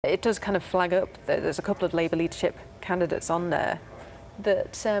It does kind of flag up that there's a couple of Labour leadership candidates on there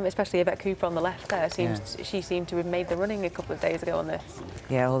that, especially Yvette Cooper on the left there, she seemed to have made the running a couple of days ago on this.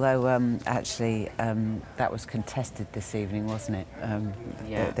 Yeah, although actually that was contested this evening, wasn't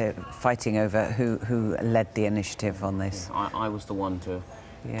it? They're fighting over who led the initiative on this. I was the one to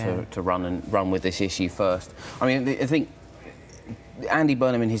run with this issue first. I mean, I think Andy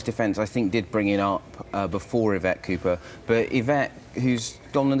Burnham, in his defence, I think did bring it up before Yvette Cooper, but Yvette, who's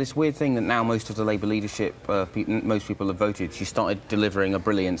gone on this weird thing that now most of the Labour leadership, most people have voted, she started delivering a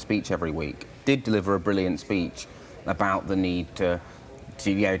brilliant speech every week. Did deliver a brilliant speech about the need to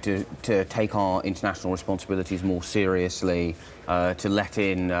take our international responsibilities more seriously, to let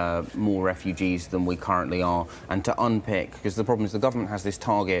in more refugees than we currently are, and to unpick, because the problem is the government has this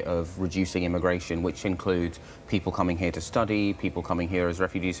target of reducing immigration, which includes people coming here to study, people coming here as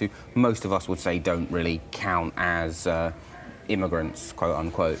refugees, who most of us would say don't really count as immigrants, quote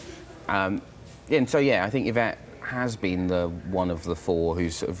unquote. And so, yeah, I think Yvette has been the one of the four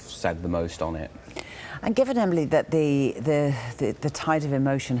who's sort of said the most on it. And given, Emily, that the tide of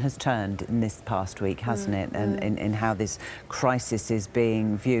emotion has turned in this past week, hasn't it, and in how this crisis is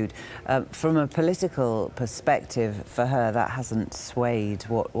being viewed, from a political perspective, for her, that hasn't swayed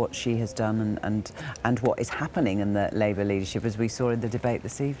what she has done and what is happening in the Labour leadership, as we saw in the debate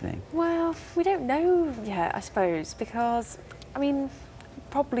this evening. Well, we don't know yet, I suppose, because, I mean,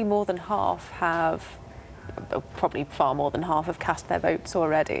 probably more than half have, probably far more than half have cast their votes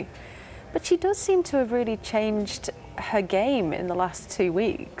already. But she does seem to have really changed her game in the last 2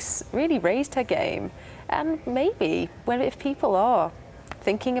 weeks, really raised her game. And maybe, if people are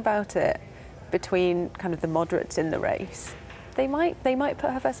thinking about it between kind of the moderates in the race, they might put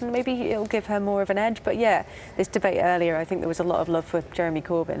her first, and maybe it'll give her more of an edge. But yeah, this debate earlier, I think there was a lot of love for Jeremy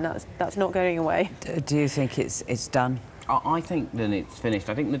Corbyn. That's not going away. Do you think it's done? I think then it's finished.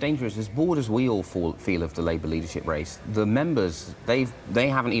 I think the danger is, as bored as we all feel of the Labour leadership race, the members, they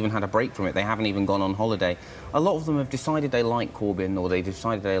haven't even had a break from it. They haven't even gone on holiday. A lot of them have decided they like Corbyn, or they've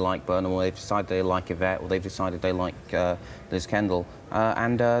decided they like Burnham, or they've decided they like Yvette, or they've decided they like Liz Kendall,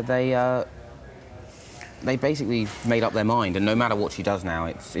 and they basically made up their mind. And no matter what she does now,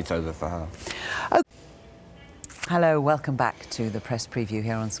 it's over for her. Okay. Hello, welcome back to the press preview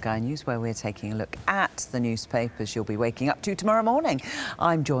here on Sky News, where we're taking a look at the newspapers you'll be waking up to tomorrow morning.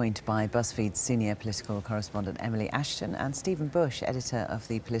 I'm joined by BuzzFeed's senior political correspondent Emily Ashton and Stephen Bush, editor of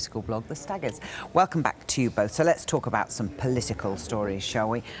the political blog The Staggers. Welcome back to you both. So let's talk about some political stories, shall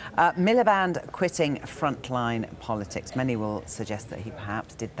we? Miliband quitting frontline politics. Many will suggest that he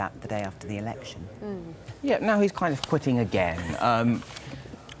perhaps did that the day after the election. Yeah, now he's kind of quitting again.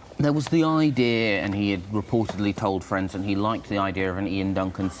 There was the idea, and he had reportedly told friends, and he liked the idea of an Ian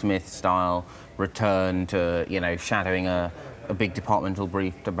Duncan Smith-style return to, shadowing a big departmental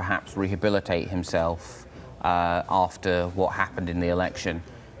brief to perhaps rehabilitate himself after what happened in the election.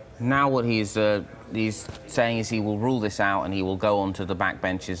 Now what he's saying is he will rule this out, and he will go onto the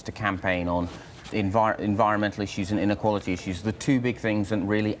backbenches to campaign on environmental issues and inequality issues, the two big things that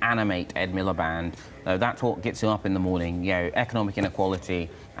really animate Ed Miliband. That's what gets him up in the morning, economic inequality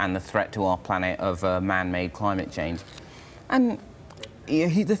and the threat to our planet of man-made climate change. And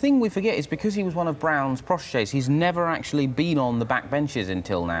the thing we forget is, because he was one of Brown's protégés, he's never actually been on the backbenches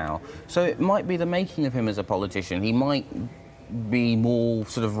until now. So it might be the making of him as a politician. He might be more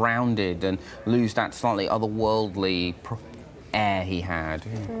sort of rounded and lose that slightly otherworldly air he had.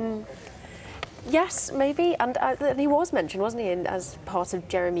 Yes, maybe, and he was mentioned, wasn't he, as part of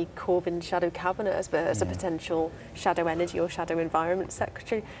Jeremy Corbyn's shadow cabinet as a potential shadow energy or shadow environment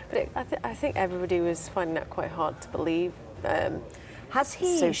secretary. But I think everybody was finding that quite hard to believe. Has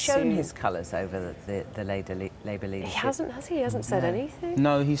he shown his colours over the Labour leadership? He hasn't, has he? He hasn't said anything.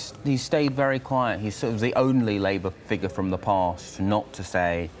 No, he's stayed very quiet. He's sort of the only Labour figure from the past not to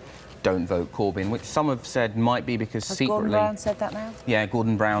say, don't vote Corbyn, which some have said might be because secretly... Gordon Brown said that now? Yeah,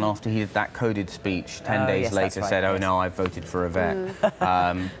 Gordon Brown, after he did that coded speech 10 days later, said, oh no, I voted for Yvette.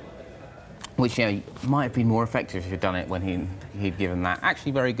 Which, might have been more effective if he'd done it when he'd given that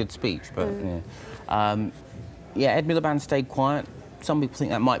actually very good speech. But, Ed Miliband stayed quiet. Some people think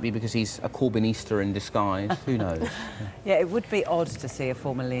that might be because he's a Corbynista in disguise. Who knows? Yeah, it would be odd to see a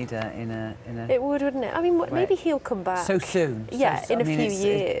former leader in a... It would, wouldn't it? I mean, maybe he'll come back. So soon? Yeah, in a few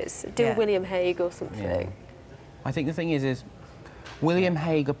years. Do a William Hague or something. Yeah. I think the thing is William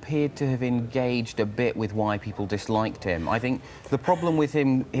Hague appeared to have engaged a bit with why people disliked him. I think the problem with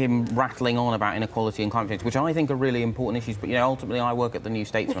him rattling on about inequality and climate change, which I think are really important issues, but ultimately I work at the New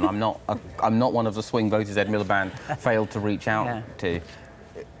Statesman. I'm not one of the swing voters Ed Miliband failed to reach out to.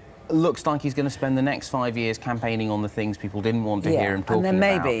 looks like he's going to spend the next 5 years campaigning on the things people didn't want to hear him talking and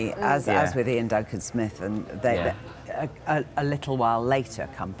then about. maybe, as with Ian Duncan-Smith, and a little while later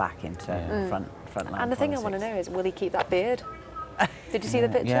come back into frontline. And the thing I want to know is, will he keep that beard? Did you see the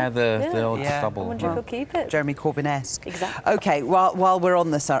picture? Yeah, the old stubble. I wonder if he'll keep it. Jeremy Corbyn-esque. Exactly. OK, while we're on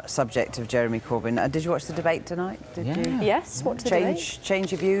the subject of Jeremy Corbyn, did you watch the debate tonight? Did you Yes, what's the debate?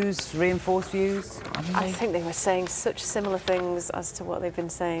 Change your views, reinforce views? I think they were saying such similar things as to what they've been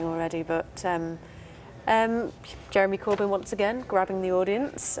saying already, but Jeremy Corbyn once again grabbing the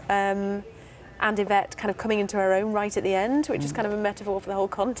audience, and Yvette kind of coming into her own right at the end, which is kind of a metaphor for the whole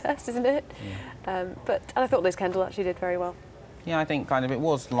contest, isn't it? And I thought Liz Kendall actually did very well. Yeah, I think kind of it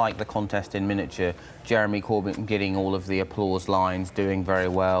was like the contest in miniature. Jeremy Corbyn getting all of the applause lines, doing very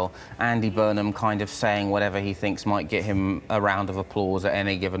well. Andy Burnham kind of saying whatever he thinks might get him a round of applause at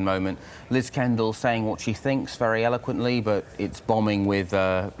any given moment. Liz Kendall saying what she thinks very eloquently, but it's bombing with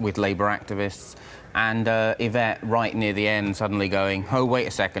Labour activists. And Yvette, right near the end, suddenly going, oh, wait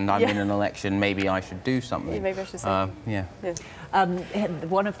a second, I'm in an election, maybe I should do something. Yeah, maybe I should say.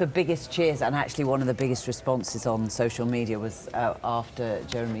 One of the biggest cheers, and actually one of the biggest responses on social media, was after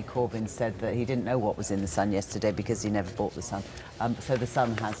Jeremy Corbyn said that he didn't know what was in The Sun yesterday because he never bought The Sun. So The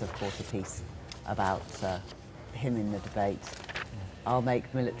Sun has, of course, a piece about him in the debate. I'll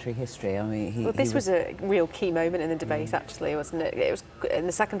make military history. I mean, this was a real key moment in the debate, actually, wasn't it? It was in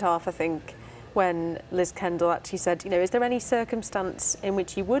the second half, I think, when Liz Kendall actually said, is there any circumstance in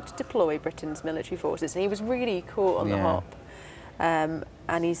which you would deploy Britain's military forces? And he was really caught on the hop.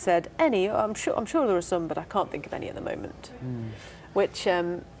 And he said, I'm sure there are some, but I can't think of any at the moment. Which,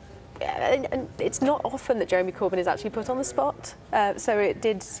 and it's not often that Jeremy Corbyn is actually put on the spot. So it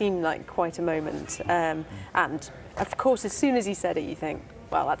did seem like quite a moment. And, of course, as soon as he said it, you think,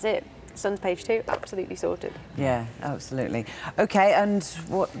 well, that's it. Sun's page 2, absolutely sorted. Yeah, absolutely. OK, and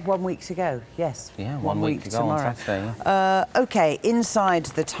what, 1 week to go? Yes. Yeah, 1 week to go tomorrow. on Saturday. OK, inside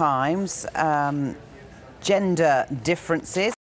the Times, gender differences.